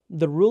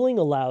The ruling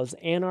allows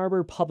Ann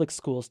Arbor Public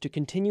Schools to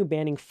continue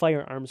banning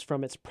firearms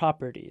from its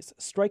properties,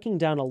 striking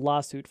down a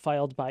lawsuit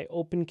filed by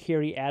open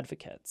carry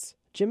advocates.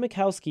 Jim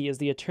Mikowski is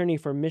the attorney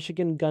for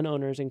Michigan Gun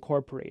Owners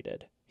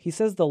Incorporated. He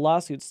says the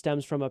lawsuit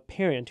stems from a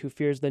parent who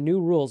fears the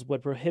new rules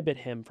would prohibit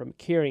him from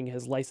carrying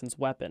his licensed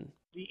weapon.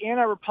 The Ann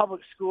Arbor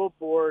Public School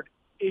Board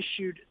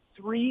issued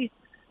 3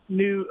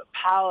 new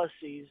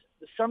policies,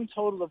 the sum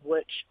total of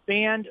which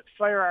banned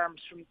firearms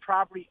from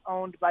property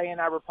owned by Ann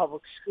Arbor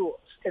Public Schools.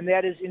 And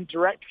that is in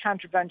direct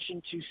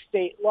contravention to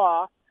state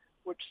law,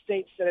 which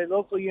states that a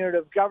local unit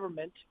of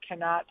government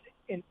cannot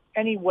in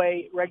any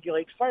way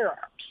regulate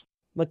firearms.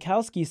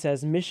 Mikowski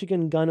says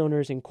Michigan Gun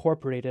Owners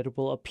Incorporated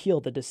will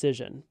appeal the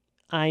decision.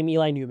 I'm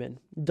Eli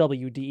Newman,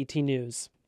 WDET News.